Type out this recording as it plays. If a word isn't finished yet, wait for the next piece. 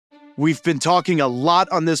We've been talking a lot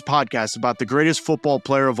on this podcast about the greatest football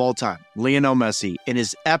player of all time, Lionel Messi, and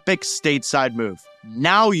his epic stateside move.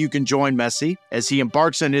 Now you can join Messi as he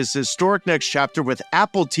embarks on his historic next chapter with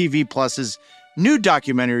Apple TV Plus's new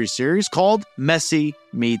documentary series called Messi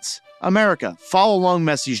Meets America. Follow along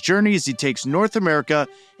Messi's journey as he takes North America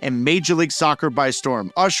and Major League Soccer by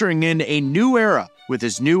storm, ushering in a new era with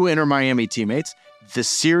his new Inter Miami teammates. The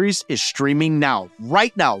series is streaming now,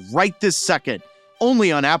 right this second,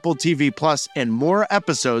 only on Apple TV Plus, and more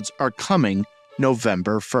episodes are coming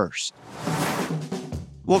November 1st.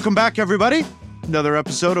 Welcome back, everybody. Another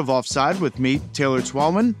episode of Offside with me, Taylor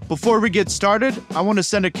Twellman. Before we get started, I want to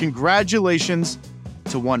send a congratulations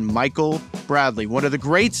to one Michael Bradley, one of the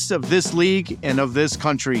greats of this league and of this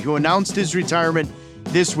country, who announced his retirement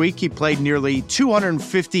this week. He played nearly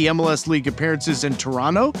 250 MLS League appearances in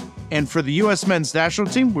Toronto, and for the U.S. men's national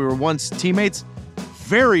team, we were once teammates.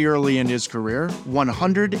 Very early in his career,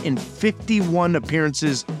 151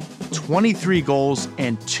 appearances, 23 goals,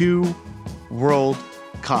 and 2 World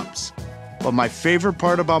Cups. But my favorite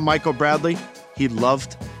part about Michael Bradley, he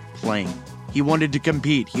loved playing. He wanted to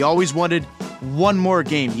compete. He always wanted one more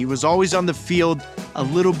game. He was always on the field a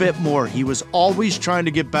little bit more. He was always trying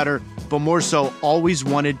to get better, but more so, always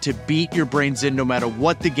wanted to beat your brains in no matter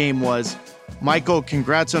what the game was. Michael,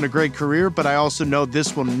 congrats on a great career, but I also know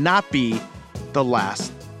this will not be the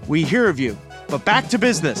last we hear of you. But back to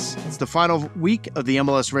business. It's the final week of the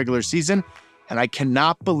MLS regular season, and I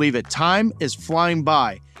cannot believe it. Time is flying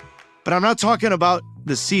by. But I'm not talking about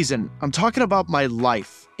the season. I'm talking about my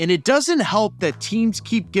life. And it doesn't help that teams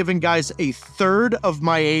keep giving guys a third of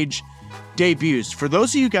my age debuts. For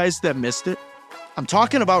those of you guys that missed it, I'm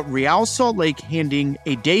talking about Real Salt Lake handing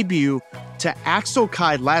a debut to Axel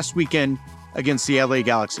Kai last weekend against the LA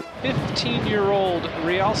Galaxy. 15-year-old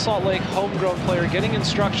Real Salt Lake homegrown player getting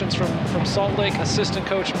instructions from Salt Lake assistant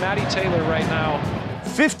coach Matty Taylor right now.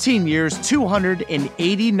 15 years,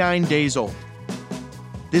 289 days old.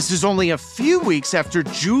 This is only a few weeks after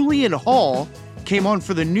Julian Hall came on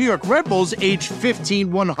for the New York Red Bulls, age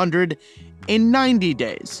 15, 190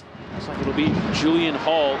 days. Looks like it'll be Julian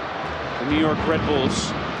Hall, the New York Red Bulls,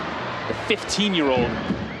 the 15-year-old.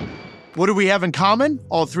 What do we have in common,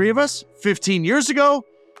 all three of us? 15 years ago,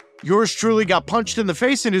 yours truly got punched in the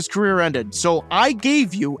face and his career ended. So I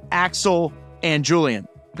gave you Axel and Julian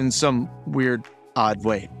in some weird, odd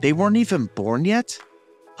way. They weren't even born yet?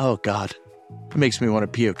 Oh, God. It makes me want to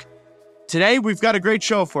puke. Today, we've got a great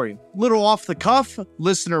show for you. Little off the cuff,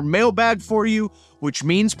 listener mailbag for you, which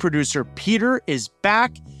means producer Peter is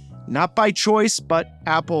back. Not by choice, but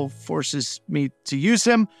Apple forces me to use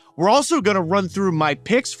him. We're also going to run through my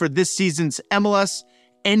picks for this season's MLS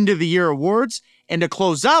End of the Year Awards. And to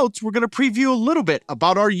close out, we're going to preview a little bit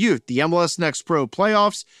about our youth, the MLS Next Pro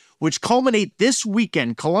playoffs, which culminate this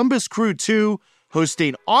weekend. Columbus Crew 2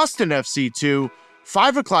 hosting Austin FC 2,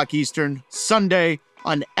 5 o'clock Eastern, Sunday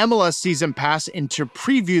on MLS Season Pass. And to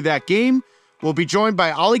preview that game, we'll be joined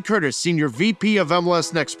by Ollie Curtis, Senior VP of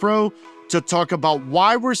MLS Next Pro, to talk about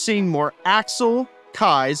why we're seeing more Axel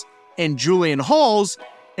Kais and Julian Halls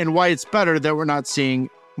and why it's better that we're not seeing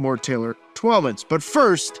more Taylor Twellmans. But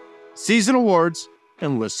first, season awards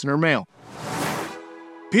and listener mail.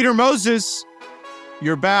 Peter Moses,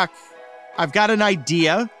 you're back. I've got an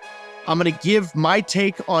idea. I'm going to give my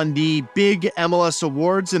take on the big MLS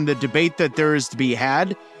awards and the debate that there is to be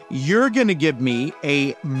had. You're going to give me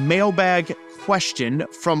a mailbag question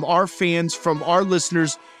from our fans, from our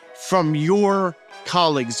listeners, from your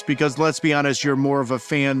colleagues, because let's be honest, you're more of a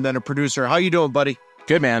fan than a producer. How you doing, buddy?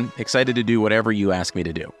 Good, man. Excited to do whatever you ask me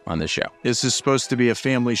to do on this show. This is supposed to be a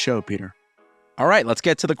family show, Peter. All right, let's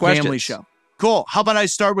get to the questions. Family show. Cool. How about I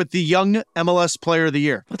start with the Young MLS Player of the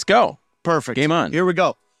Year? Let's go. Perfect. Game on. Here we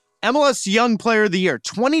go. MLS Young Player of the Year,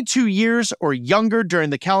 22 years or younger during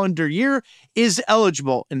the calendar year, is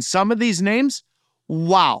eligible. And some of these names,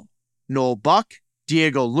 wow. Noel Buck,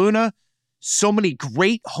 Diego Luna, so many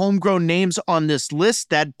great homegrown names on this list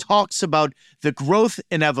that talks about the growth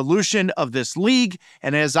and evolution of this league.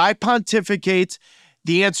 And as I pontificate,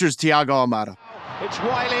 the answer is Thiago Almada. It's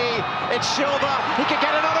Wiley, it's Silva, he can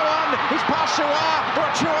get another one, he's past Suarez, there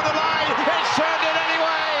are two on the line, it's turned in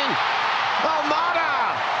anyway!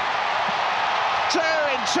 Almada! 2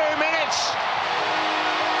 in 2 minutes!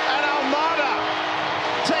 And Almada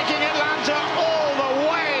taking Atlanta all the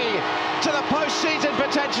way to the postseason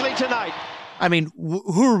potentially tonight. I mean,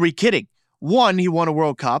 who are we kidding? One, he won a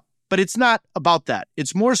World Cup, but it's not about that.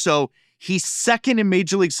 It's more so he's second in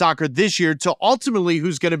Major League Soccer this year to ultimately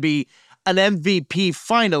who's going to be an MVP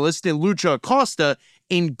finalist in Lucha Acosta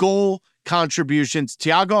in goal contributions.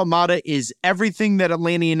 Thiago Almada is everything that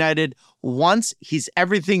Atlanta United wants. He's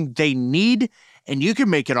everything they need. And you can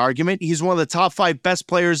make an argument. He's one of the top 5 best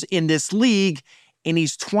players in this league, and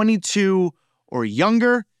he's 22 or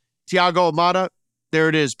younger. Thiago Almada, there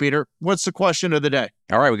it is, Peter. What's the question of the day?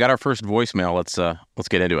 All right, we got our first voicemail. Let's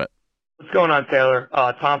get into it. What's going on, Taylor?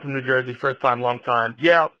 Tom from New Jersey, first time, long time.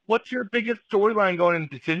 Yeah, what's your biggest storyline going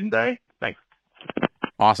into Decision Day? Thanks.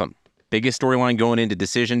 Awesome. Biggest storyline going into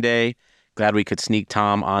Decision Day. Glad we could sneak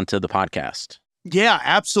Tom onto the podcast. Yeah,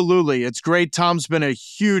 absolutely. It's great. Tom's been a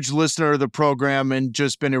huge listener of the program and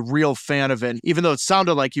just been a real fan of it, even though it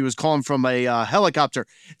sounded like he was calling from a helicopter.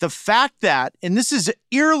 The fact that, and this is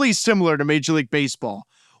eerily similar to Major League Baseball,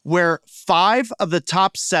 where 5 of the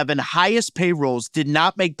top 7 highest payrolls did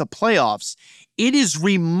not make the playoffs, it is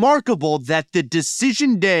remarkable that the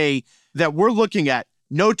Decision Day that we're looking at,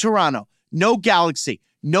 no Toronto, no Galaxy,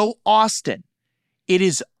 no Austin, it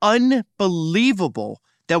is unbelievable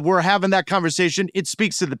that we're having that conversation. It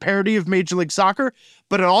speaks to the parity of Major League Soccer,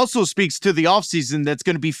 but it also speaks to the offseason that's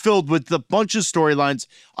going to be filled with a bunch of storylines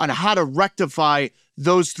on how to rectify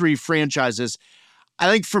those 3 franchises. I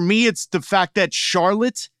think for me, it's the fact that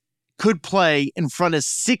Charlotte could play in front of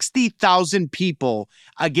 60,000 people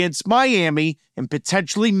against Miami and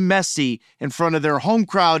potentially Messi in front of their home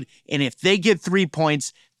crowd. And if they get 3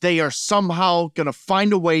 points, they are somehow going to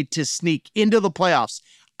find a way to sneak into the playoffs.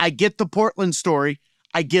 I get the Portland story.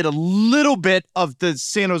 I get a little bit of the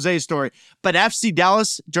San Jose story, but FC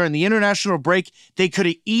Dallas during the international break, they could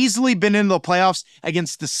have easily been in the playoffs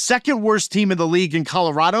against the second worst team in the league in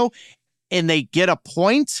Colorado, and they get a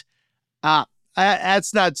point.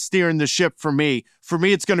 That's not steering the ship for me. For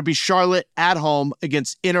me, it's going to be Charlotte at home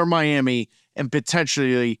against Inter Miami and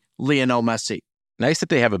potentially Lionel Messi. Nice that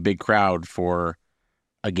they have a big crowd for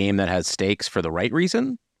a game that has stakes for the right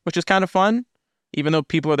reason, which is kind of fun. Even though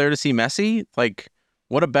people are there to see Messi, like,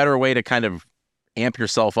 what a better way to kind of amp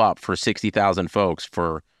yourself up for 60,000 folks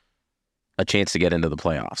for a chance to get into the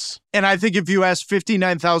playoffs. And I think if you ask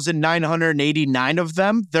 59,989 of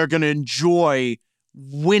them, they're going to enjoy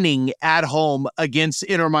winning at home against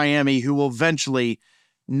Inter Miami, who will eventually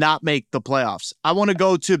not make the playoffs. I want to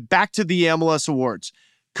go back to the MLS Awards.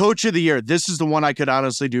 Coach of the Year. This is the one I could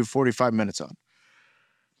honestly do 45 minutes on.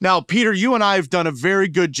 Now, Peter, you and I have done a very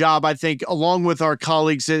good job, I think, along with our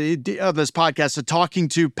colleagues of this podcast, of talking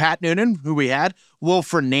to Pat Noonan, who we had,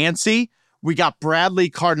 Wilfred Nancy. We got Bradley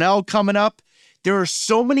Carnell coming up. There are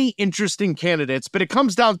so many interesting candidates, but it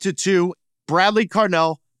comes down to 2, Bradley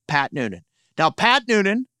Carnell, Pat Noonan. Now, Pat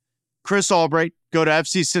Noonan, Chris Albright, go to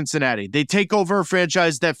FC Cincinnati. They take over a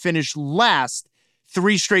franchise that finished last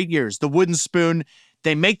 3 straight years, the Wooden Spoon.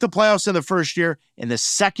 They make the playoffs in the first year. In the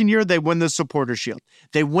second year, they win the Supporter Shield.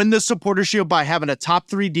 They win the Supporter Shield by having a top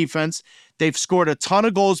 3 defense. They've scored a ton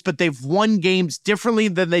of goals, but they've won games differently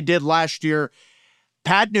than they did last year.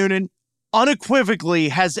 Pat Noonan unequivocally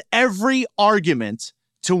has every argument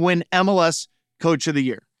to win MLS Coach of the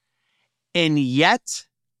Year. And yet,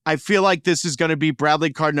 I feel like this is going to be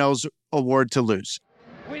Bradley Carnell's award to lose.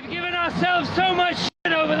 We've given ourselves so much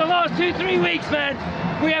shit over the last 2-3 weeks, man.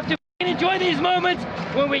 We have to enjoy these moments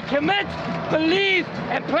when we commit, believe,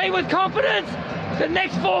 and play with confidence. The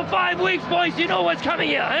next 4 or 5 weeks, boys, you know what's coming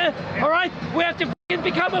here, huh? All right? We have to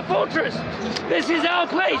become a fortress. This is our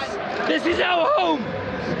place. This is our home.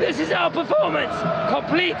 This is our performance.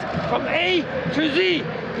 Complete from A to Z.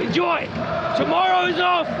 Enjoy. Tomorrow is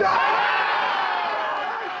off.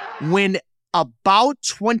 When about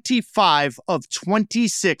 25 of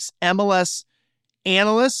 26 MLS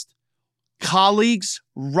analysts, colleagues,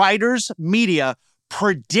 writers, media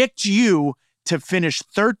predict you to finish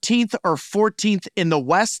 13th or 14th in the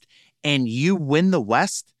West and you win the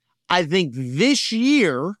West, I think this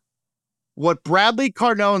year, what Bradley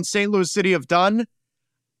Carnell and St. Louis City have done,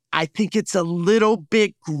 I think it's a little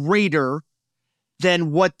bit greater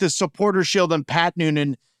than what the Supporter Shield and Pat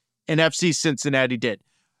Noonan and FC Cincinnati did.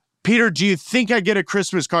 Peter, do you think I get a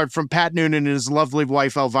Christmas card from Pat Noonan and his lovely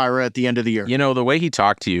wife, Elvira, at the end of the year? You know, the way he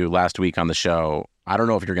talked to you last week on the show, I don't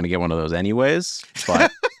know if you're going to get one of those anyways,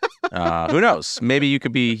 but who knows? Maybe you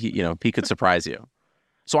could be, he could surprise you.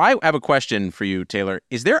 So I have a question for you, Taylor.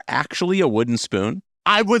 Is there actually a wooden spoon?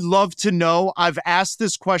 I would love to know. I've asked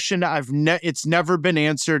this question. It's never been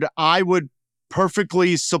answered. I would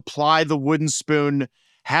perfectly supply the wooden spoon,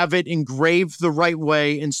 have it engraved the right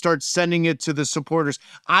way, and start sending it to the supporters.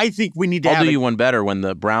 I think we need to I'll do you one better. When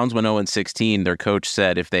the Browns went 0-16, their coach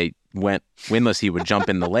said if they went winless, he would jump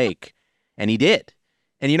in the lake. And he did.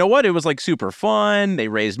 And you know what? It was like super fun. They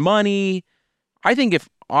raised money. I think if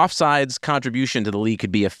offsides contribution to the league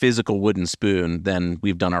could be a physical wooden spoon, then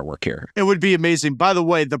we've done our work here. It would be amazing. By the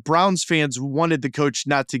way, the Browns fans wanted the coach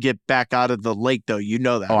not to get back out of the lake, though. You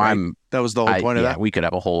know that, right? That was the whole point of that. We could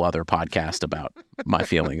have a whole other podcast about my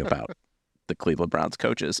feeling about the Cleveland Browns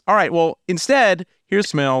coaches. All right, well, instead, here's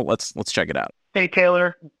Smell. Let's check it out. Hey,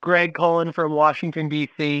 Taylor. Greg calling from Washington,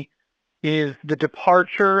 D.C. Is the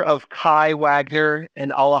departure of Kai Wagner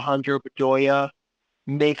and Alejandro Bedoya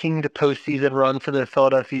making the postseason run for the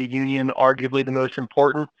Philadelphia Union arguably the most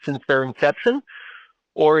important since their inception?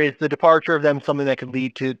 Or is the departure of them something that could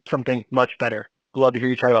lead to something much better? I'd love to hear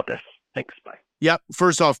you talk about this. Thanks. Bye. Yep.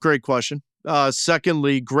 First off, great question.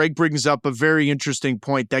 Secondly, Greg brings up a very interesting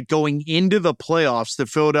point that going into the playoffs, the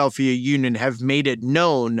Philadelphia Union have made it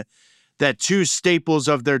known that two staples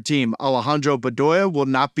of their team, Alejandro Bedoya, will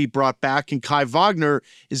not be brought back, and Kai Wagner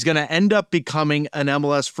is going to end up becoming an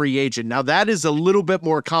MLS free agent. Now, that is a little bit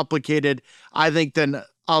more complicated, I think, than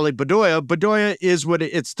Ale Bedoya. Bedoya is what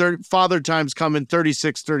it's father time's coming,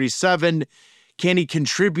 36, 37. Can he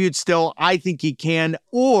contribute still? I think he can.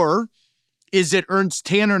 Or is it Ernst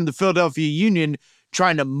Tanner and the Philadelphia Union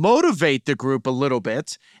trying to motivate the group a little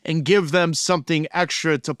bit and give them something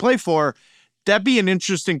extra to play for? That'd be an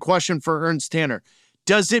interesting question for Ernst Tanner.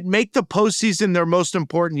 Does it make the postseason their most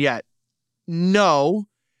important yet? No,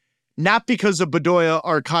 not because of Bedoya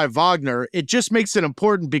or Kai Wagner. It just makes it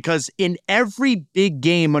important because in every big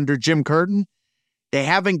game under Jim Curtin, they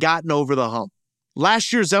haven't gotten over the hump.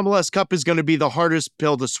 Last year's MLS Cup is going to be the hardest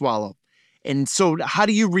pill to swallow. And so how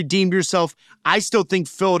do you redeem yourself? I still think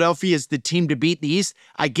Philadelphia is the team to beat in the East.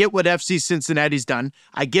 I get what FC Cincinnati's done.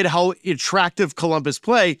 I get how attractive Columbus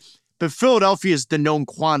play. But Philadelphia is the known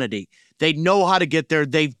quantity. They know how to get there.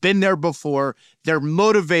 They've been there before. They're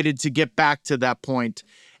motivated to get back to that point.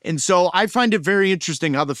 And so I find it very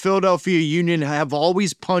interesting how the Philadelphia Union have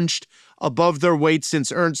always punched above their weight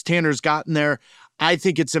since Ernst Tanner's gotten there. I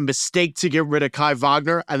think it's a mistake to get rid of Kai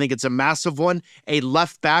Wagner. I think it's a massive one. A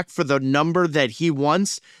left back for the number that he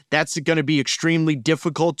wants, that's going to be extremely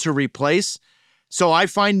difficult to replace. So I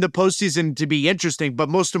find the postseason to be interesting, but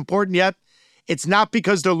most important yet, it's not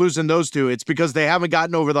because they're losing those two. It's because they haven't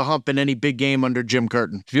gotten over the hump in any big game under Jim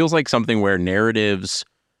Curtin. It feels like something where narratives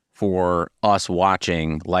for us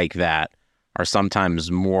watching like that are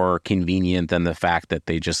sometimes more convenient than the fact that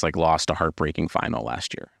they just lost a heartbreaking final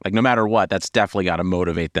last year. No matter what, that's definitely got to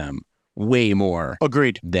motivate them way more.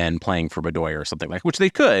 Agreed. Than playing for Bedoya or something which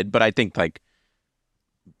they could, but I think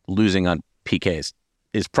losing on PKs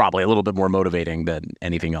is probably a little bit more motivating than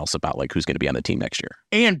anything else about who's going to be on the team next year.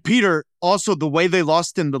 And Peter, also the way they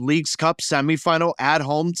lost in the Leagues Cup semifinal at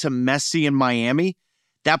home to Messi in Miami,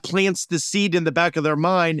 that plants the seed in the back of their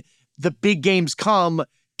mind. The big games come.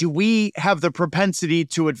 Do we have the propensity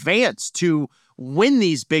to advance, to win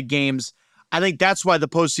these big games? I think that's why the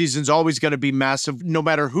postseason's always going to be massive, no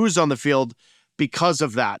matter who's on the field, because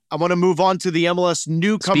of that. I want to move on to the MLS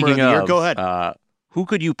newcomer of the year. Go ahead. Who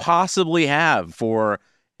could you possibly have for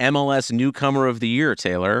MLS newcomer of the year,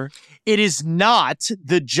 Taylor? It is not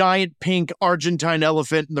the giant pink Argentine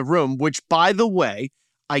elephant in the room, which, by the way,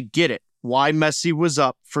 I get it. Why Messi was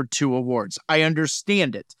up for 2 awards. I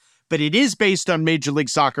understand it. But it is based on Major League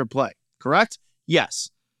Soccer play, correct?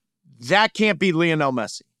 Yes. That can't be Lionel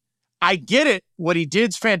Messi. I get it. What he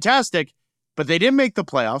did's fantastic, but they didn't make the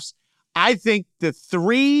playoffs. I think the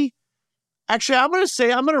 3... Actually, I'm going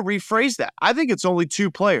to rephrase that. I think it's only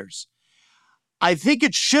 2 players. I think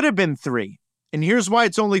it should have been 3. And here's why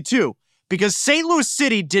it's only 2. Because St. Louis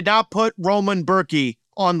City did not put Roman Berkey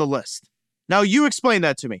on the list. Now, you explain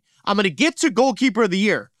that to me. I'm going to get to goalkeeper of the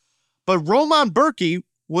year. But Roman Berkey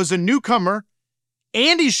was a newcomer,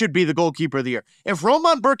 and he should be the goalkeeper of the year. If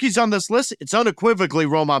Roman Berkey's on this list, it's unequivocally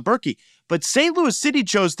Roman Berkey. But St. Louis City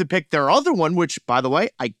chose to pick their other one, which, by the way,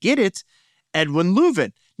 I get it, Edwin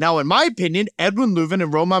Leuven. Now, in my opinion, Edwin Leuven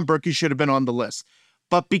and Roman Berkey should have been on the list.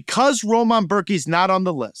 But because Roman Berkey's not on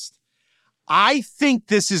the list, I think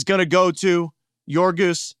this is going to go to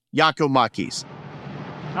Yorgos Giakoumakis.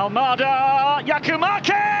 Almada,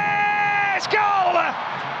 Giakoumakis, goal!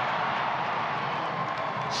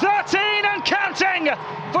 13 and counting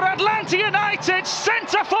for Atlanta United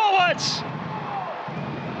centre forwards.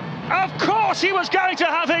 Of course he was going to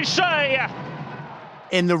have his say.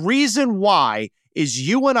 And the reason why is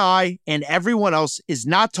you and I and everyone else is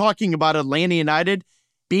not talking about Atlanta United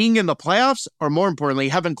being in the playoffs, or more importantly,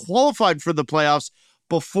 having qualified for the playoffs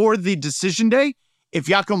before the decision day if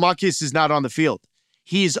Giakoumakis is not on the field.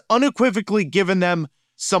 He's unequivocally given them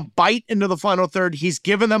some bite into the final third. He's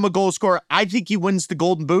given them a goal scorer. I think he wins the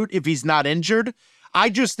Golden Boot if he's not injured. I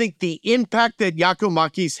just think the impact that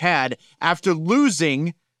Giakoumakis had after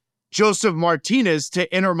losing Joseph Martinez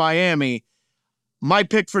to Inter Miami, my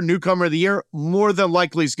pick for newcomer of the year more than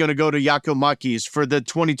likely is going to go to Jakob Makis for the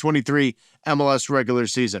 2023 MLS regular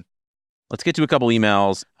season. Let's get to a couple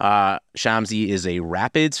emails. Shamsi is a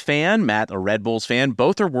Rapids fan, Matt a Red Bulls fan.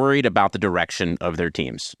 Both are worried about the direction of their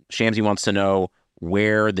teams. Shamsi wants to know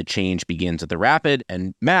where the change begins at the Rapid,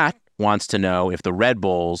 and Matt wants to know if the Red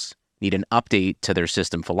Bulls need an update to their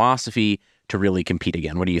system philosophy to really compete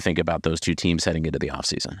again. What do you think about those two teams heading into the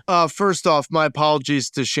offseason? First off, my apologies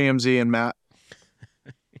to Shamsi and Matt.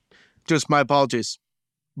 Just my apologies.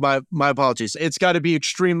 My apologies. It's got to be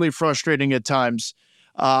extremely frustrating at times.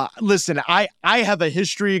 Listen, I have a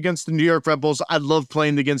history against the New York Red Bulls. I love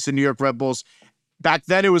playing against the New York Red Bulls. Back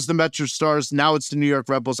then it was the Metro Stars. Now it's the New York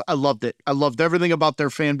Red Bulls. I loved it. I loved everything about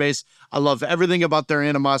their fan base. I love everything about their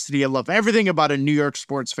animosity. I love everything about a New York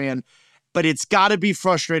sports fan. But it's got to be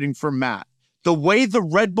frustrating for Matt. The way the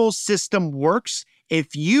Red Bull system works,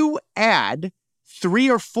 if you add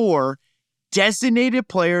 3 or 4 designated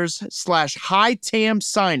players / high TAM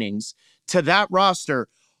signings to that roster,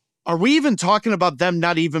 are we even talking about them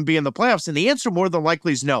not even being in the playoffs? And the answer more than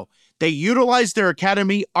likely is no. They utilize their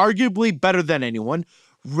academy arguably better than anyone.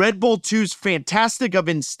 Red Bull 2's fantastic of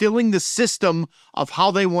instilling the system of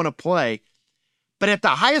how they want to play. But at the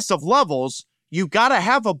highest of levels, you got to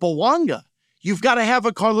have a Bouanga. You've got to have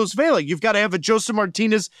a Carlos Vela. You've got to have a Joseph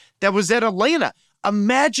Martinez that was at Atlanta.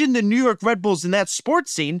 Imagine the New York Red Bulls in that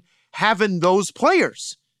sports scene having those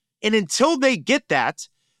players. And until they get that,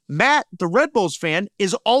 Matt, the Red Bulls fan,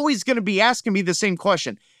 is always going to be asking me the same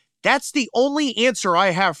question. That's the only answer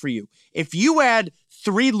I have for you. If you add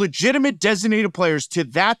 3 legitimate designated players to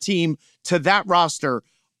that team, to that roster,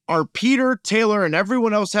 are Peter, Taylor, and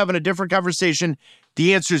everyone else having a different conversation?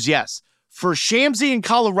 The answer is yes. For Shamsi in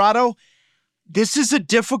Colorado, this is a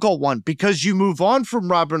difficult one because you move on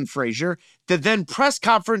from Robin Fraser. The then press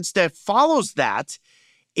conference that follows that,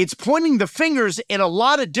 it's pointing the fingers in a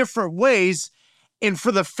lot of different ways. And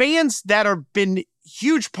for the fans that have been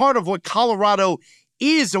huge part of what Colorado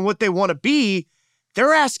is and what they want to be,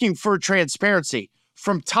 they're asking for transparency.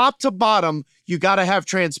 From top to bottom, you got to have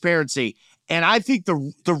transparency. And I think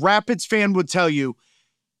the Rapids fan would tell you,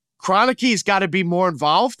 Kroenke's got to be more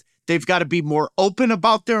involved. They've got to be more open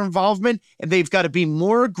about their involvement, and they've got to be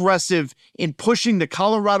more aggressive in pushing the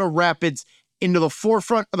Colorado Rapids into the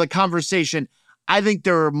forefront of the conversation. I think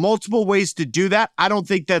there are multiple ways to do that. I don't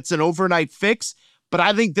think that's an overnight fix, but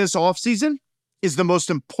I think this offseason is the most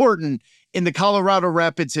important in the Colorado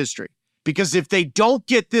Rapids history. Because if they don't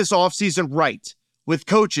get this offseason right, with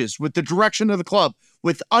coaches, with the direction of the club,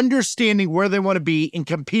 with understanding where they want to be and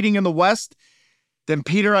competing in the West, then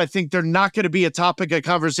Peter, I think they're not going to be a topic of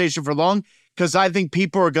conversation for long, because I think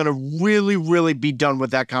people are going to really, really be done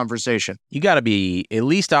with that conversation. You got to be at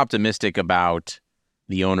least optimistic about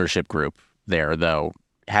the ownership group there, though,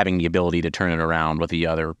 having the ability to turn it around with the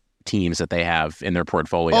other teams that they have in their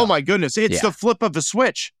portfolio. Oh my goodness. It's the flip of the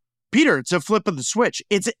switch. Peter, it's a flip of the switch.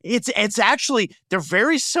 It's actually, they're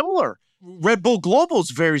very similar. Red Bull Global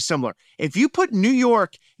is very similar. If you put New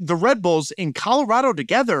York, the Red Bulls, and Colorado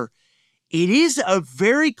together, it is a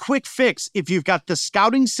very quick fix if you've got the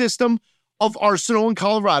scouting system of Arsenal in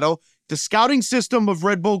Colorado, the scouting system of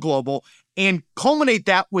Red Bull Global, and culminate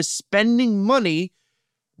that with spending money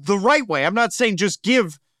the right way. I'm not saying just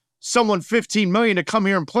give someone $15 million to come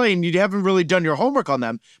here and play and you haven't really done your homework on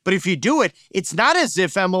them. But if you do it, it's not as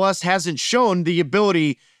if MLS hasn't shown the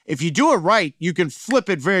ability. If you do it right, you can flip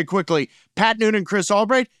it very quickly. Pat Noonan, Chris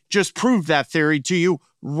Albright just proved that theory to you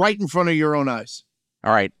right in front of your own eyes.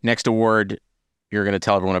 All right, next award you're going to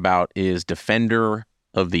tell everyone about is Defender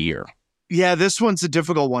of the Year. Yeah, this one's a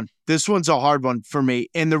difficult one. This one's a hard one for me.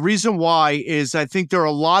 And the reason why is I think there are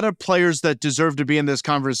a lot of players that deserve to be in this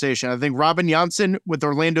conversation. I think Robin Janssen with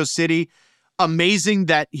Orlando City, amazing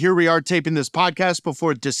that here we are taping this podcast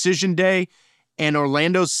before decision day and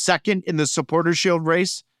Orlando's second in the Supporter Shield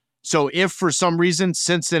race. So if for some reason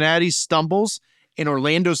Cincinnati stumbles and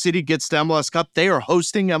Orlando City gets the MLS Cup, they are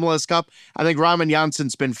hosting MLS Cup. I think Robin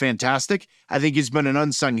Janssen's been fantastic. I think he's been an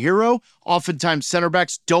unsung hero. Oftentimes center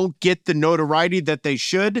backs don't get the notoriety that they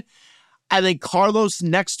should. I think Carlos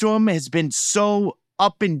next to him has been so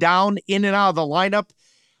up and down, in and out of the lineup.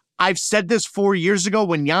 I've said this 4 years ago,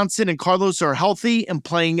 when Janssen and Carlos are healthy and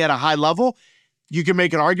playing at a high level, you can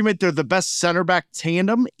make an argument they're the best center back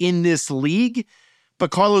tandem in this league. But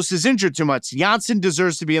Carlos is injured too much. Janssen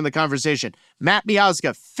deserves to be in the conversation. Matt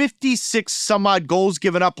Miazga, 56 some odd goals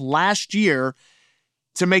given up last year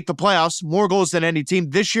to make the playoffs. More goals than any team.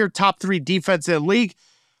 This year, top 3 defense in the league.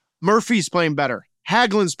 Murphy's playing better.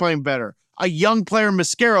 Hagelin's playing better. A young player,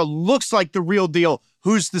 Mascara, looks like the real deal.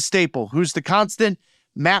 Who's the staple? Who's the constant?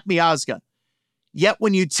 Matt Miazga. Yet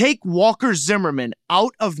when you take Walker Zimmerman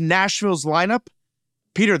out of Nashville's lineup,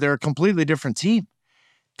 Peter, they're a completely different team.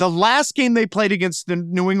 The last game they played against the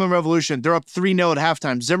New England Revolution, they're up 3-0 at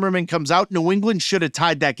halftime. Zimmerman comes out. New England should have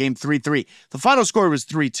tied that game 3-3. The final score was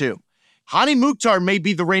 3-2. Hani Mukhtar may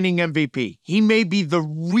be the reigning MVP. He may be the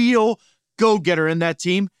real go-getter in that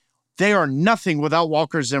team. They are nothing without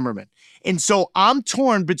Walker Zimmerman. And so I'm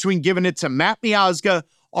torn between giving it to Matt Miazga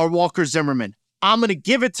or Walker Zimmerman. I'm going to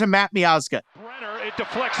give it to Matt Miazga. Brenner, it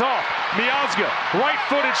deflects off. Miazga,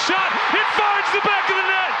 right-footed shot. It finds the back of the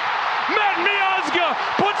net. Matt Miazga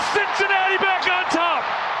puts Cincinnati back on top.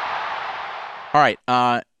 All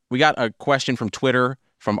right, we got a question from Twitter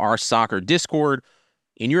from our soccer Discord.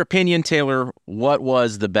 In your opinion, Taylor, what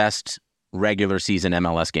was the best regular season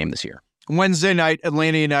MLS game this year? Wednesday night,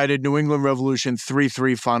 Atlanta United, New England Revolution,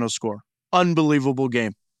 3-3 final score. Unbelievable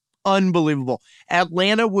game. Unbelievable.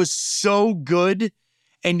 Atlanta was so good,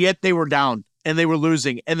 and yet they were down, and they were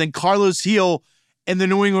losing. And then Carlos Heel and the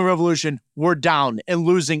New England Revolution were down and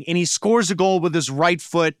losing, and he scores a goal with his right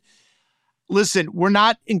foot. Listen, we're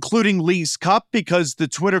not including Leagues Cup because the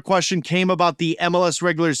Twitter question came about the MLS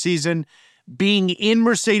regular season being in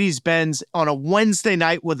Mercedes-Benz on a Wednesday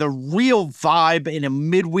night with a real vibe in a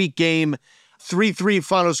midweek game, 3-3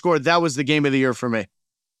 final score. That was the game of the year for me.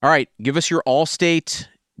 All right, give us your all-state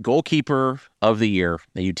goalkeeper of the year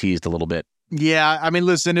that you teased a little bit. Yeah, I mean,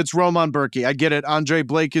 listen, it's Roman Berkey. I get it. Andre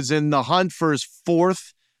Blake is in the hunt for his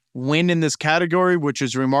fourth win in this category, which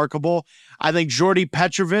is remarkable. I think Jordi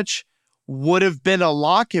Petrovic would have been a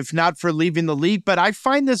lock if not for leaving the league, but I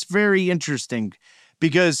find this very interesting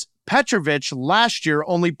because Petrovic last year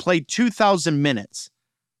only played 2,000 minutes,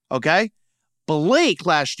 okay? Blake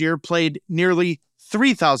last year played nearly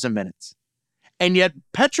 3,000 minutes, and yet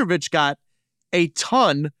Petrovic got a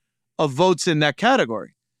ton of votes in that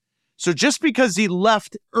category. So just because he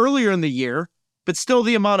left earlier in the year, but still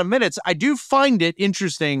the amount of minutes, I do find it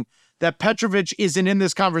interesting that Petrovic isn't in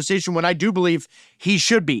this conversation when I do believe he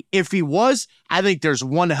should be. If he was, I think there's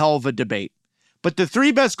one hell of a debate. But the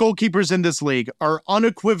three best goalkeepers in this league are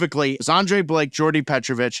unequivocally Andre Blake, Jordi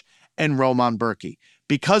Petrovic, and Roman Berkey.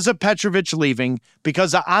 Because of Petrovic leaving,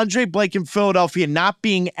 because of Andre Blake in Philadelphia not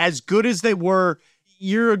being as good as they were a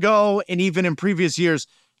year ago and even in previous years,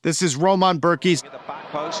 this is Roman Berkey's. The back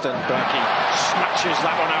post, and Berkey snatches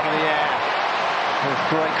that one out of the air with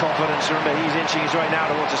great confidence. Remember, he's inching his way now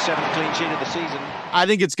towards a 7th clean sheet of the season. I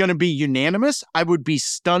think it's going to be unanimous. I would be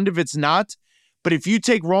stunned if it's not. But if you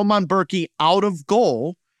take Roman Berkey out of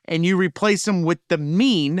goal and you replace him with the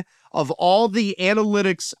mean of all the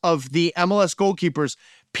analytics of the MLS goalkeepers,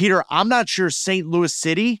 Peter, I'm not sure St. Louis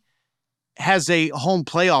City has a home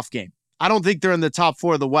playoff game. I don't think they're in the top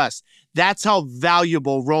 4 of the West. That's how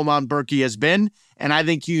valuable Roman Berkey has been, and I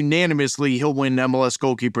think unanimously he'll win MLS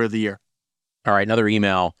Goalkeeper of the Year. All right, another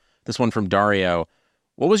email. This one from Dario.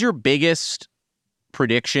 What was your biggest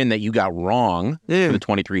prediction that you got wrong for the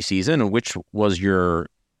 23 season, and which was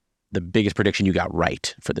the biggest prediction you got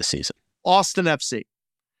right for this season? Austin FC.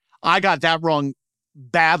 I got that wrong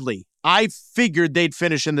badly. I figured they'd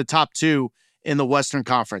finish in the top 2 in the Western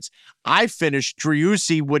Conference. I finished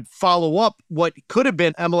Driussi would follow up what could have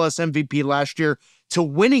been MLS MVP last year to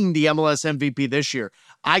winning the MLS MVP this year.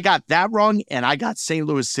 I got that wrong, and I got St.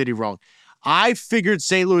 Louis City wrong. I figured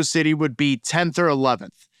St. Louis City would be 10th or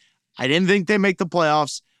 11th. I didn't think they'd make the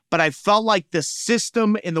playoffs, but I felt like the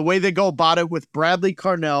system and the way they go about it with Bradley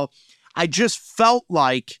Carnell, I just felt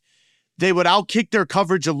like they would outkick their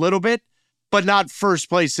coverage a little bit, but not first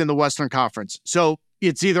place in the Western Conference. So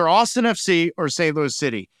it's either Austin FC or St. Louis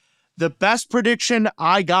City. The best prediction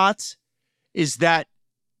I got is that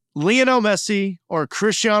Lionel Messi or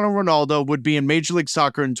Cristiano Ronaldo would be in Major League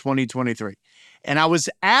Soccer in 2023. And I was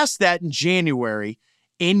asked that in January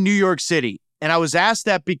in New York City. And I was asked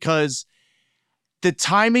that because the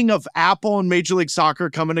timing of Apple and Major League Soccer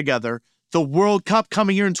coming together, the World Cup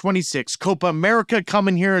coming here in 26, Copa America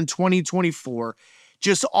coming here in 2024,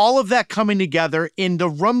 just all of that coming together in the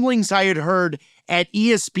rumblings I had heard at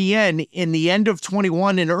ESPN in the end of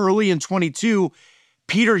 21 and early in 22,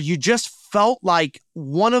 Peter, you just felt like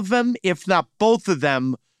one of them, if not both of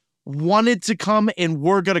them, wanted to come and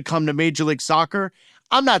were going to come to Major League Soccer.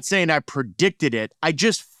 I'm not saying I predicted it. I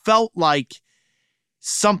just felt like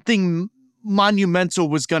something monumental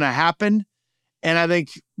was going to happen. And I think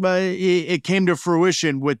it came to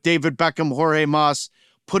fruition with David Beckham, Jorge Mas,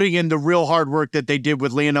 putting in the real hard work that they did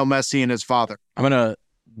with Lionel Messi and his father. I'm going to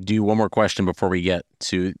do one more question before we get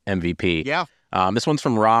to MVP. Yeah. This one's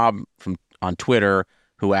from Rob on Twitter,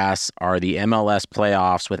 who asks, are the MLS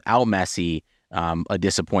playoffs without Messi a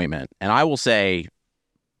disappointment? And I will say,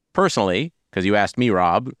 personally, because you asked me,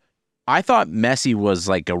 Rob. I thought Messi was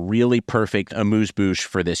like a really perfect amuse-bouche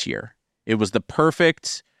for this year. It was the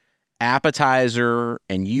perfect appetizer,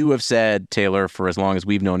 and you have said, Taylor, for as long as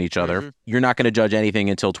we've known each other, you're not going to judge anything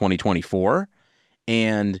until 2024.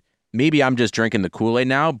 And maybe I'm just drinking the Kool-Aid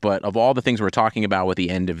now, but of all the things we're talking about with the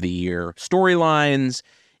end of the year storylines,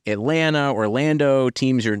 Atlanta, Orlando,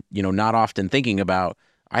 teams you're not often thinking about,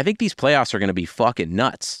 I think these playoffs are going to be fucking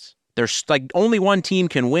nuts. There's like only one team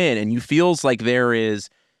can win, and you feels like there is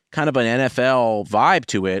kind of an NFL vibe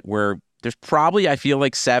to it where there's probably, I feel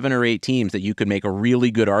like 7 or 8 teams that you could make a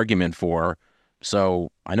really good argument for.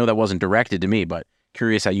 So I know that wasn't directed to me, but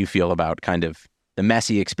curious how you feel about kind of the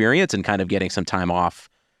Messi experience and kind of getting some time off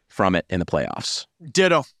from it in the playoffs.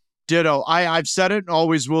 Ditto. I've said it and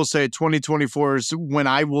always will say 2024 is when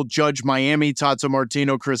I will judge Miami, Tata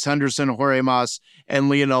Martino, Chris Henderson, Jorge Mas, and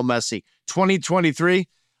Lionel Messi. 2023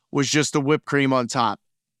 was just the whipped cream on top.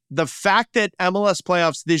 The fact that MLS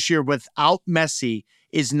playoffs this year without Messi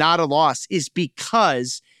is not a loss is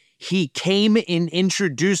because he came and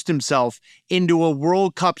introduced himself into a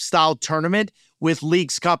World Cup style tournament with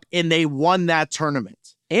Leagues Cup, and they won that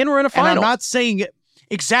tournament. And we're in a final. And I'm not saying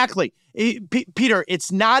exactly. Peter,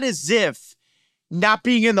 it's not as if not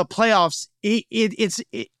being in the playoffs,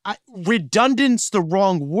 redundant's the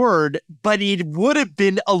wrong word, but it would have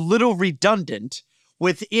been a little redundant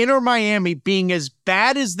with Inter Miami being as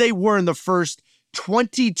bad as they were in the first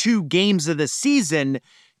 22 games of the season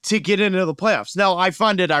to get into the playoffs. Now, I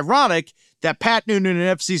find it ironic that Pat Noonan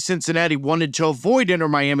and FC Cincinnati wanted to avoid Inter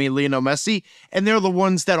Miami and Lionel Messi, and they're the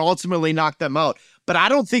ones that ultimately knocked them out. But I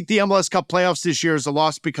don't think the MLS Cup playoffs this year is a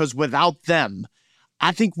loss because without them,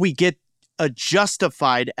 I think we get a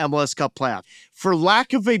justified MLS Cup playoff. For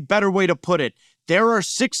lack of a better way to put it, there are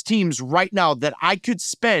 6 teams right now that I could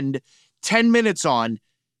spend 10 minutes on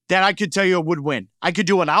that I could tell you would win. I could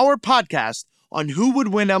do an hour podcast on who would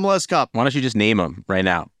win MLS Cup. Why don't you just name them right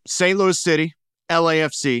now? St. Louis City,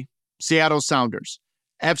 LAFC, Seattle Sounders,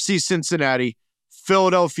 FC Cincinnati,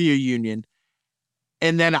 Philadelphia Union,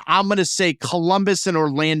 and then I'm going to say Columbus and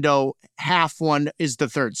Orlando, half one is the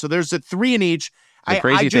third. So there's a 3 in each. The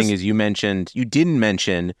crazy thing is you didn't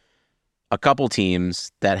mention a couple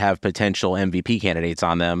teams that have potential MVP candidates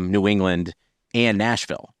on them, New England and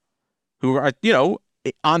Nashville, who are,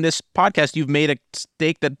 on this podcast, you've made a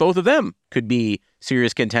stake that both of them could be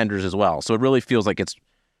serious contenders as well. So it really feels like it's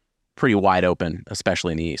pretty wide open,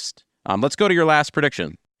 especially in the East. Let's go to your last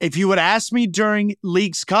prediction. If you would ask me during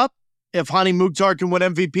Leagues Cup, if Hani Mukhtar can win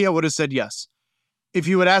MVP, I would have said yes. If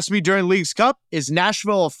you would ask me during Leagues Cup, is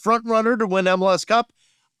Nashville a front runner to win MLS Cup?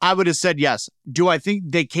 I would have said yes. Do I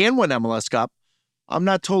think they can win MLS Cup? I'm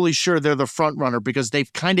not totally sure they're the front runner because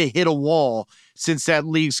they've kind of hit a wall since that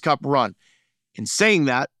Leagues Cup run. In saying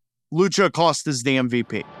that, Lucho Acosta's the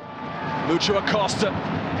MVP. Lucho Acosta,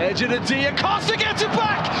 edge of the D. Acosta gets it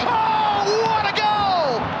back. Oh, what a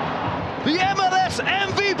goal! The MLS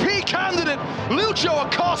MVP candidate, Lucho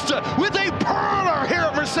Acosta, with a perler here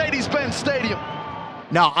at Mercedes-Benz Stadium.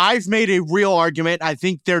 Now, I've made a real argument. I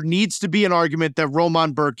think there needs to be an argument that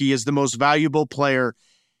Roman Berkey is the most valuable player,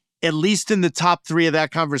 at least in the top 3 of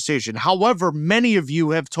that conversation. However, many of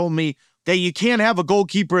you have told me that you can't have a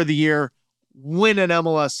goalkeeper of the year win an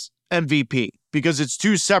MLS MVP because it's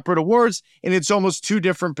 2 separate awards and it's almost 2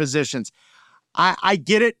 different positions. I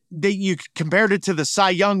get it that you compared it to the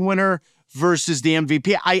Cy Young winner versus the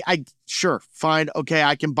MVP. Sure, fine, okay,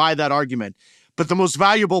 I can buy that argument. But the most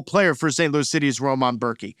valuable player for St. Louis City is Roman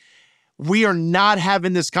Berkey. We are not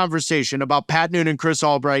having this conversation about Pat Noonan and Chris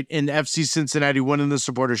Albright in FC Cincinnati winning the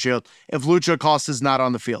Supporter Shield if Lucho Acosta is not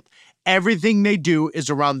on the field. Everything they do is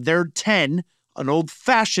around their 10, an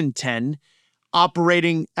old-fashioned 10,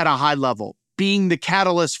 operating at a high level, being the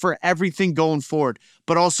catalyst for everything going forward,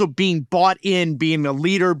 but also being bought in, being a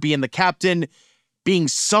leader, being the captain, being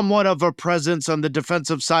somewhat of a presence on the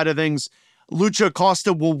defensive side of things. Lucho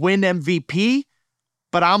Acosta will win MVP,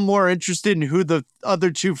 but I'm more interested in who the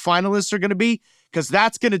other 2 finalists are going to be because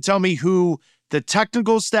that's going to tell me who the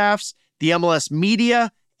technical staffs, the MLS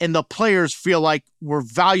media, and the players feel like were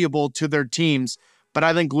valuable to their teams. But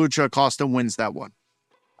I think Lucho Acosta wins that one.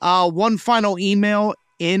 One final email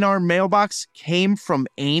in our mailbox came from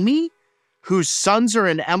Amy, whose sons are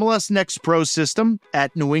in MLS Next Pro system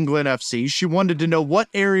at New England FC. She wanted to know what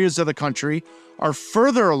areas of the country are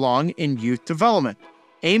further along in youth development.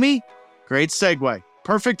 Amy, great segue.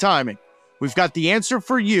 Perfect timing. We've got the answer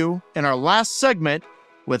for you in our last segment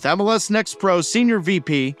with MLS Next Pro Senior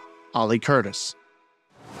VP, Ollie Curtis.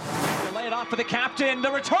 Lay it off for the captain. The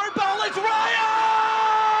return ball is Ryan!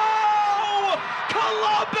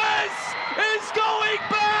 Columbus is going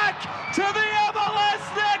back to the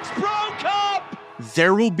MLS Next Pro Cup!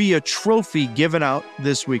 there will be a trophy given out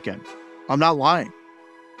this weekend. I'm not lying.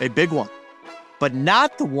 A big one. But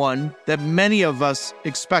not the one that many of us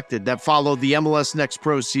expected that followed the MLS Next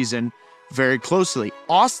Pro season very closely.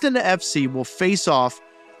 Austin FC will face off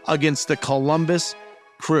against the Columbus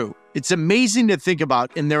Crew. It's amazing to think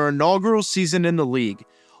about. In their inaugural season in the league,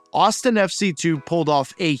 Austin FC2 pulled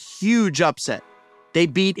off a huge upset. They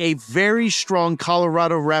beat a very strong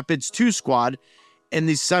Colorado Rapids 2 squad in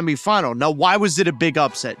the semifinal. Now, why was it a big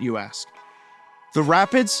upset, you ask? The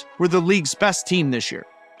Rapids were the league's best team this year.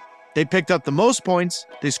 They picked up the most points,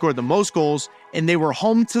 they scored the most goals, and they were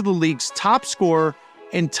home to the league's top scorer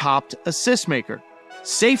and top assist maker.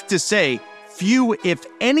 Safe to say, few, if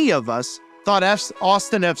any of us, thought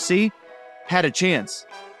Austin FC had a chance.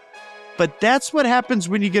 But that's what happens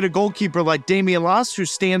when you get a goalkeeper like Damian Loss who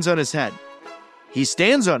stands on his head. He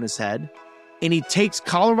stands on his head, and he takes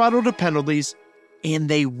Colorado to penalties, and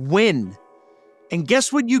they win. And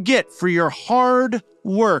guess what you get for your hard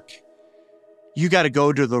work? You got to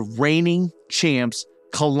go to the reigning champs,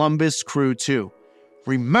 Columbus Crew 2.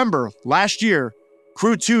 Remember, last year,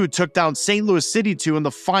 Crew 2 took down St. Louis City 2 in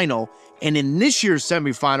the final, and in this year's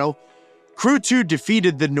semifinal, Crew 2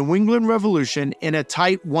 defeated the New England Revolution in a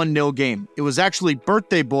tight 1-0 game. It was actually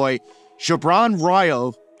birthday boy Gibran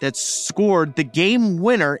Rayo that scored the game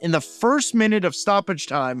winner in the first minute of stoppage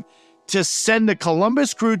time to send the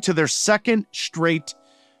Columbus Crew to their second straight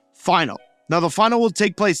final. Now, the final will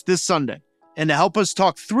take place this Sunday. And to help us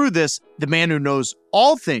talk through this, the man who knows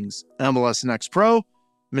all things MLS Next Pro,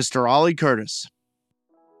 Mr. Ollie Curtis.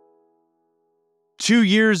 2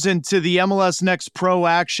 years into the MLS Next Pro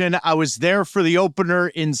action, I was there for the opener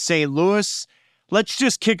in St. Louis. Let's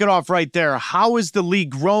just kick it off right there. How has the league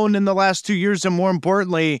grown in the last 2 years? And more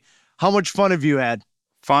importantly, how much fun have you had?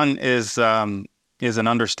 Fun is an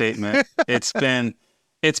understatement. It's been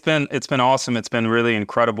awesome. It's been really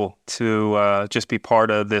incredible to just be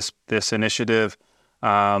part of this initiative.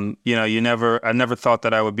 I never thought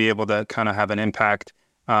that I would be able to kind of have an impact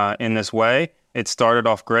in this way. It started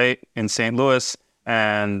off great in St. Louis,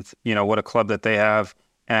 and what a club that they have,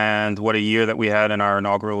 and what a year that we had in our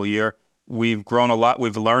inaugural year. We've grown a lot.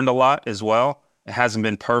 We've learned a lot as well. It hasn't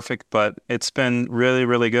been perfect, but it's been really,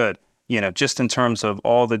 really good. Just in terms of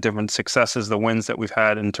all the different successes, the wins that we've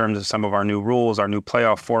had in terms of some of our new rules, our new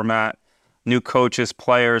playoff format, new coaches,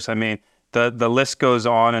 players. I mean, the list goes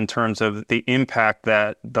on in terms of the impact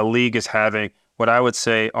that the league is having, what I would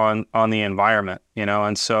say on the environment,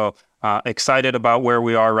 and so excited about where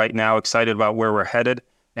we are right now, excited about where we're headed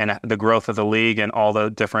and the growth of the league and all the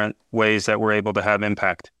different ways that we're able to have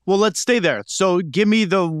impact. Well, let's stay there. So give me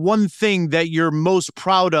the one thing that you're most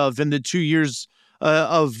proud of in the 2 years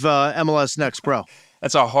of MLS Next Pro.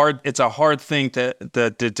 It's a hard thing to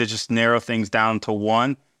just narrow things down to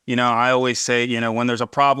one. I always say, when there's a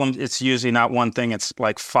problem, it's usually not one thing. It's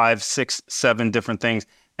like 5, 6, 7 different things.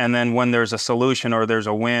 And then when there's a solution or there's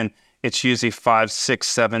a win, it's usually 5, 6,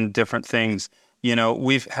 7 different things.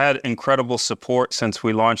 We've had incredible support since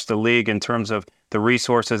we launched the league in terms of the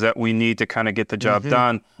resources that we need to kind of get the job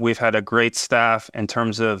done. We've had a great staff in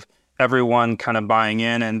terms of everyone kind of buying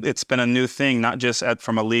in, and it's been a new thing, not just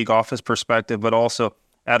from a league office perspective, but also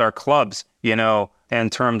at our clubs, in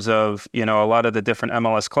terms of, a lot of the different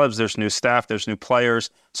MLS clubs, there's new staff, there's new players.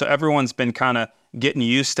 So everyone's been kind of getting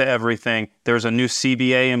used to everything. There's a new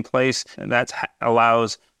CBA in place, and that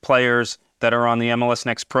allows players that are on the MLS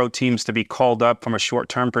Next Pro teams to be called up from a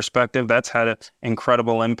short-term perspective. That's had an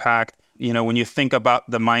incredible impact. When you think about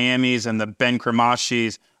the Miamis and the Ben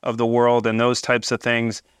Cremashis of the world and those types of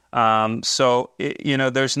things,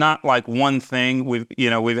 there's not like one thing.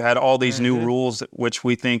 We've had all these new rules, which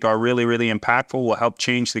we think are really, really impactful, will help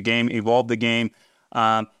change the game, evolve the game.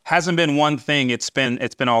 Hasn't been one thing. It's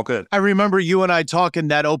been all good. I remember you and I talking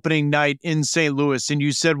that opening night in St. Louis, and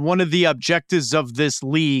you said one of the objectives of this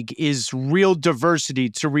league is real diversity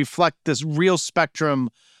to reflect this real spectrum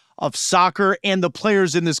of soccer and the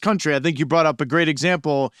players in this country. I think you brought up a great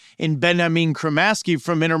example in Benjamin Cremaschi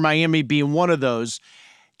from Inter Miami being one of those.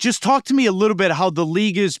 Just talk to me a little bit how the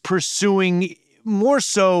league is pursuing more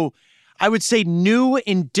so, I would say, new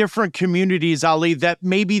and different communities, Ali, that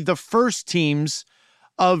maybe the first teams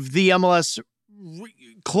of the MLS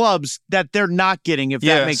clubs that they're not getting, if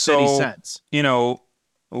that makes any sense.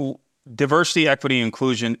 Diversity, equity,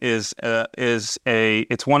 inclusion is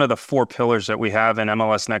it's one of the 4 pillars that we have in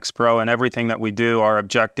MLS Next Pro, and everything that we do, our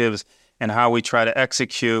objectives and how we try to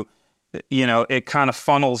execute, it kind of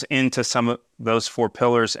funnels into some of those 4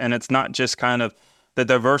 pillars. And it's not just kind of the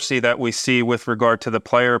diversity that we see with regard to the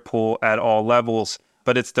player pool at all levels,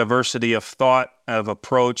 but it's diversity of thought, of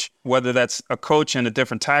approach, whether that's a coach and a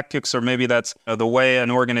different tactics, or maybe that's the way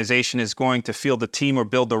an organization is going to field the team or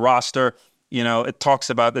build the roster. It talks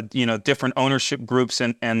about the, different ownership groups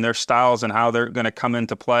and their styles and how they're going to come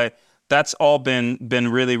into play. That's all been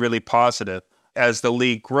really, really positive. As the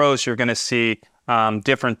league grows, you're going to see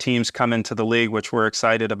different teams come into the league, which we're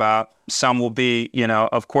excited about. Some will be,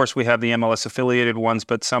 of course we have the MLS affiliated ones,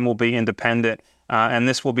 but some will be independent. And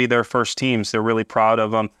this will be their first teams. They're really proud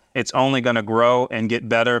of them. It's only going to grow and get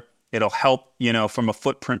better. It'll help, from a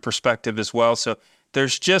footprint perspective as well. So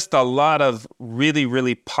there's just a lot of really,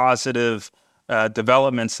 really positive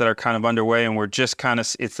developments that are kind of underway. And we're just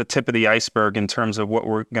it's the tip of the iceberg in terms of what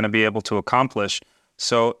we're going to be able to accomplish.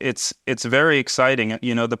 So it's very exciting.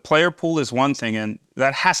 The player pool is one thing, and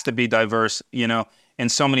that has to be diverse, in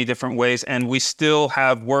so many different ways. And we still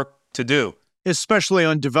have work to do. Especially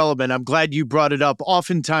on development. I'm glad you brought it up.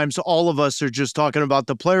 Oftentimes, all of us are just talking about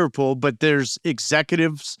the player pool, but there's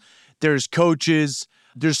executives, there's coaches,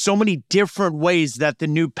 there's so many different ways that the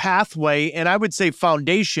new pathway, and I would say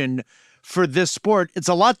foundation for this sport, it's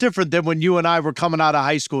a lot different than when you and I were coming out of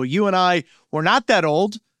high school. You and I were not that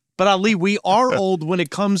old, but Ali, we are old when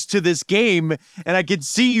it comes to this game, and I could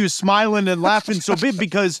see you smiling and laughing so big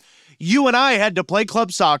because you and I had to play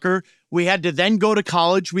club soccer. We had to then go to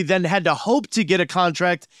college. We then had to hope to get a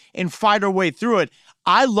contract and fight our way through it.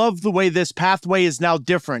 I love the way this pathway is now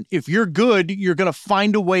different. If you're good, you're going to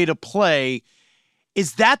find a way to play.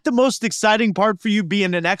 Is that the most exciting part for you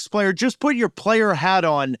being an ex-player? Just put your player hat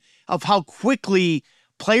on of how quickly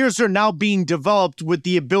players are now being developed with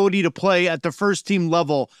the ability to play at the first team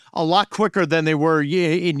level a lot quicker than they were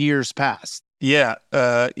in years past. Yeah,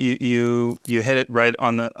 you hit it right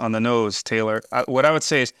on the nose, Taylor. What I would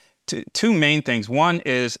say is two main things. One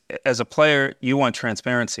is, as a player, you want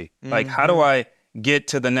transparency. Mm-hmm. Like, how do I get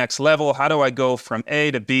to the next level? How do I go from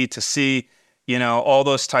A to B to C? All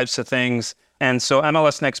those types of things. And so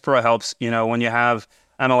MLS Next Pro helps, when you have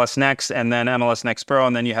MLS Next and then MLS Next Pro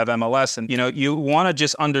and then you have MLS. And, you want to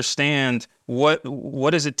just understand what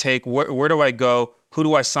does it take? Where do I go? Who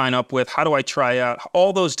do I sign up with? How do I try out?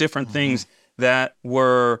 All those different things that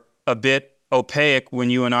were a bit opaque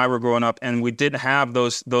when you and I were growing up, and we didn't have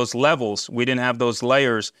those levels. We didn't have those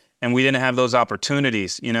layers, and we didn't have those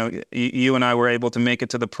opportunities. You and I were able to make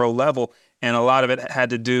it to the pro level, and a lot of it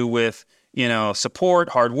had to do with, support,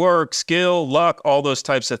 hard work, skill, luck, all those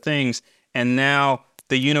types of things. And now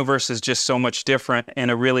the universe is just so much different in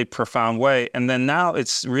a really profound way. And then now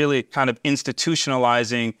it's really kind of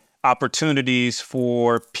institutionalizing opportunities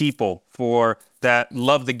for people that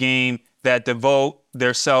love the game, that devote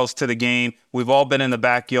themselves to the game. We've all been in the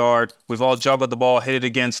backyard. We've all juggled the ball, hit it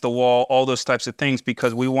against the wall, all those types of things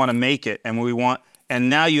because we want to make it. And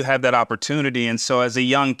now you have that opportunity. And so as a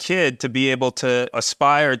young kid, to be able to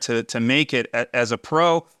aspire to make it as a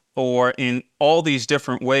pro or in all these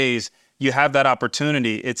different ways, you have that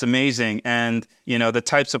opportunity. It's amazing. And, the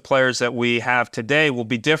types of players that we have today will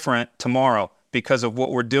be different tomorrow because of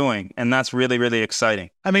what we're doing. And that's really, really exciting.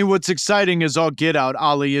 I mean, what's exciting is all get out,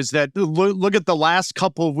 Ali, is that look at the last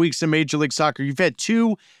couple of weeks in Major League Soccer. You've had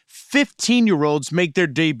two 15-year-olds make their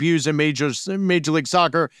debuts in Major League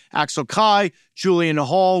Soccer. Axel Kai, Julian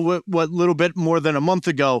Hall, what little bit more than a month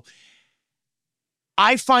ago.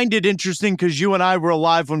 I find it interesting because you and I were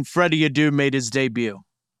alive when Freddie Adu made his debut.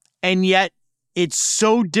 And yet it's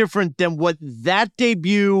so different than what that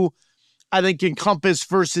debut, I think, encompassed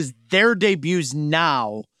versus their debuts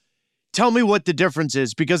now. Tell me what the difference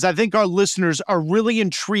is, because I think our listeners are really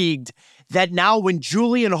intrigued that now when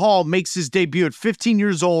Julian Hall makes his debut at 15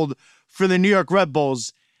 years old for the New York Red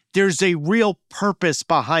Bulls, there's a real purpose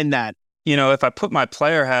behind that. If I put my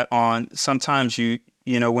player hat on, sometimes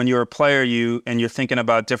when you're a player, and you're thinking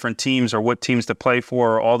about different teams or what teams to play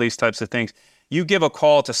for or all these types of things, you give a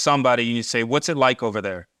call to somebody and you say, what's it like over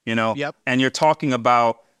there? Yep. And you're talking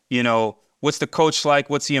about, what's the coach like?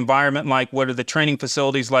 What's the environment like? What are the training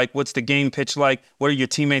facilities like? What's the game pitch like? What are your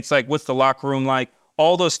teammates like? What's the locker room like?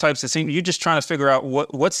 All those types of things. You're just trying to figure out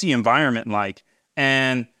what's the environment like.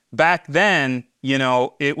 And back then,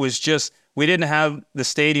 it was just, we didn't have the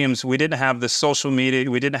stadiums. We didn't have the social media.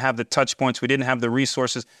 We didn't have the touch points. We didn't have the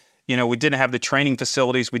resources. We didn't have the training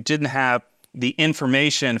facilities. We didn't have the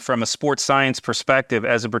information from a sports science perspective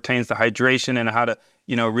as it pertains to hydration and how to,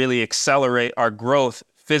 really accelerate our growth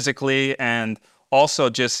physically and also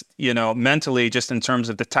just, mentally, just in terms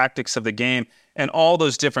of the tactics of the game and all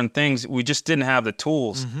those different things. We just didn't have the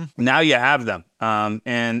tools. Mm-hmm. Now you have them.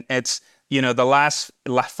 And it's, the last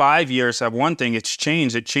 5 years have one thing, it's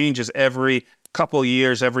changed. It changes every couple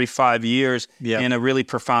years, every 5 years, in a really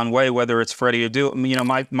profound way, whether it's Freddie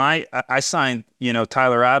or I signed,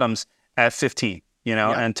 Tyler Adams at 15,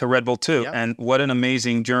 and to Red Bull too. And what an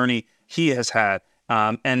amazing journey he has had.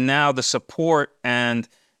 And now the support and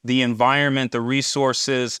the environment, the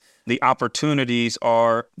resources, the opportunities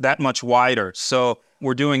are that much wider. So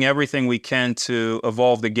we're doing everything we can to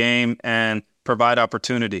evolve the game and provide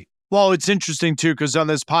opportunity. Well, it's interesting, too, because on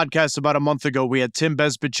this podcast about a month ago, we had Tim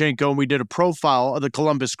Bezbachenko, and we did a profile of the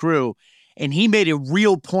Columbus Crew, and he made a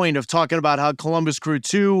real point of talking about how Columbus Crew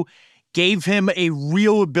 2 gave him a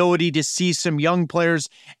real ability to see some young players,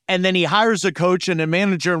 and then he hires a coach and a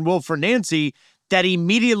manager in Will Fernanzi that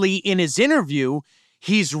immediately in his interview,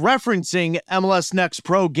 he's referencing MLS Next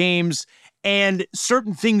Pro games and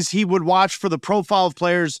certain things he would watch for the profile of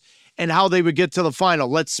players and how they would get to the final.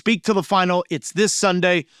 Let's speak to the final. It's this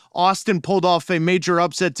Sunday. Austin pulled off a major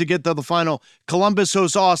upset to get to the final. Columbus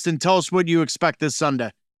hosts Austin. Tell us what you expect this Sunday.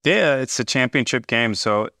 Yeah, it's a championship game.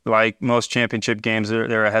 So like most championship games,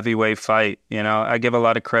 they're a heavyweight fight. I give a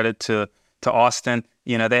lot of credit to Austin.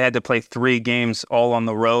 They had to play 3 games all on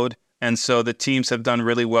the road. And so the teams have done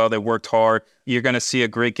really well. They worked hard. You're going to see a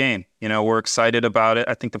great game. We're excited about it.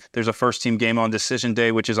 I think there's a first team game on decision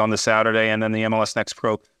day, which is on the Saturday. And then the MLS Next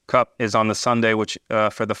Pro Cup is on the Sunday, which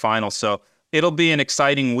for the final. So it'll be an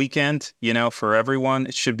exciting weekend, for everyone.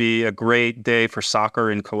 It should be a great day for soccer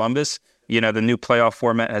in Columbus. The new playoff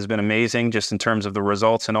format has been amazing just in terms of the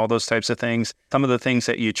results and all those types of things. Some of the things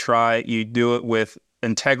that you do it with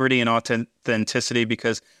integrity and authenticity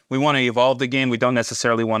because we want to evolve the game. We don't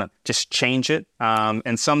necessarily want to just change it.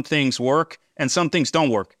 And some things work and some things don't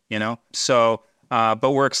work, So,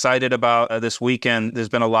 but we're excited about this weekend. There's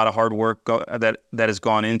been a lot of hard work that has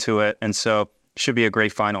gone into it. And so should be a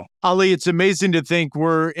great final. Ali, it's amazing to think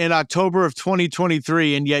we're in October of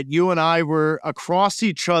 2023, and yet you and I were across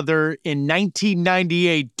each other in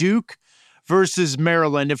 1998, Duke versus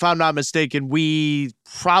Maryland. If I'm not mistaken, we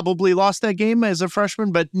probably lost that game as a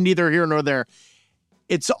freshman, but neither here nor there.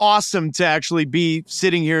 It's awesome to actually be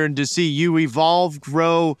sitting here and to see you evolve,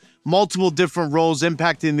 grow, multiple different roles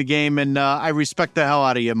impacting the game, and I respect the hell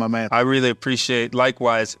out of you, my man. I really appreciate.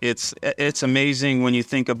 Likewise, it's amazing when you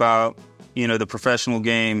think about the professional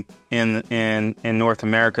game in North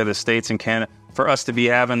America, the States and Canada. For us to be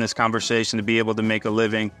having this conversation, to be able to make a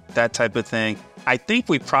living, that type of thing. I think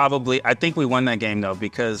we won that game though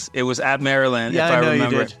because it was at Maryland. Yeah, if I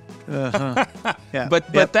remember. You did. Uh-huh. Yeah.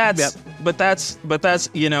 But that's that's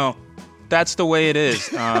the way it is.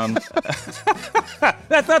 That's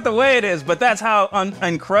not the way it is, but that's how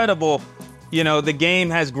incredible the game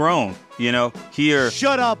has grown. Here.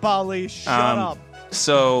 Shut up, Ali. Shut up.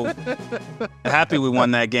 So happy we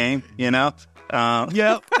won that game. Yeah,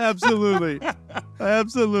 absolutely.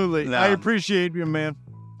 Absolutely. No. I appreciate you, man.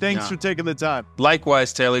 Thanks for taking the time.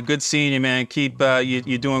 Likewise, Taylor. Good seeing you, man. Keep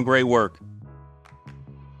you're doing great work.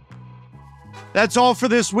 That's all for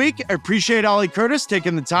this week. I appreciate Ollie Curtis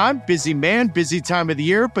taking the time. Busy man, busy time of the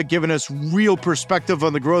year, but giving us real perspective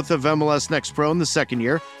on the growth of MLS Next Pro in the second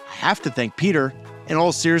year. I have to thank Peter. In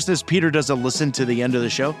all seriousness, Peter doesn't listen to the end of the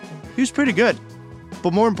show. He was pretty good.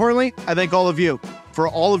 But more importantly, I thank all of you for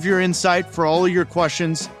all of your insight, for all of your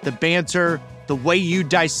questions, the banter, the way you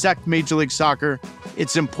dissect Major League Soccer.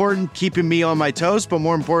 It's important keeping me on my toes, but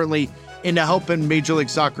more importantly, into helping Major League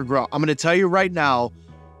Soccer grow. I'm going to tell you right now,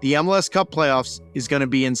 the MLS Cup playoffs is going to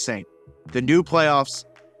be insane. The new playoffs,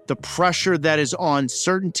 the pressure that is on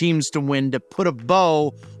certain teams to win, to put a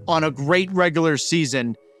bow on a great regular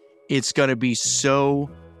season, it's going to be so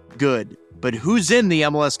good. But who's in the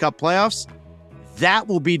MLS Cup playoffs? That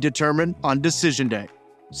will be determined on Decision Day,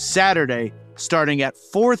 Saturday, starting at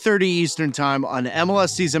 4:30 Eastern Time on MLS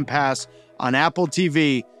Season Pass on Apple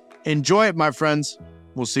TV. Enjoy it, my friends.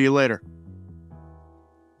 We'll see you later.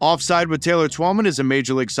 Offside with Taylor Twellman is a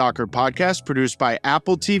Major League Soccer podcast produced by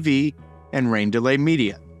Apple TV and Rain Delay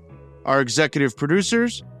Media. Our executive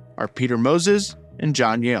producers are Peter Moses and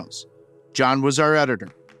John Yales. John was our editor.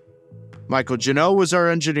 Michael Janot was our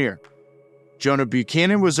engineer. Jonah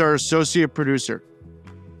Buchanan was our associate producer.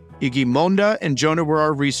 Iggy Monda and Jonah were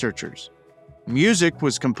our researchers. Music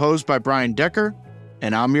was composed by Brian Decker,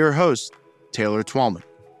 and I'm your host, Taylor Twellman.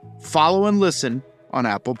 Follow and listen on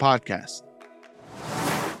Apple Podcasts.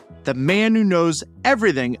 The man who knows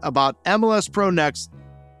everything about MLS Pro Next,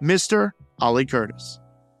 Mr. Ollie Curtis.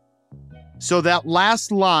 So that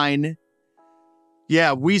last line,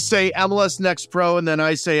 we say MLS Next Pro, and then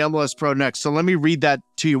I say MLS Pro Next. So let me read that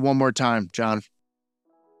to you one more time, John.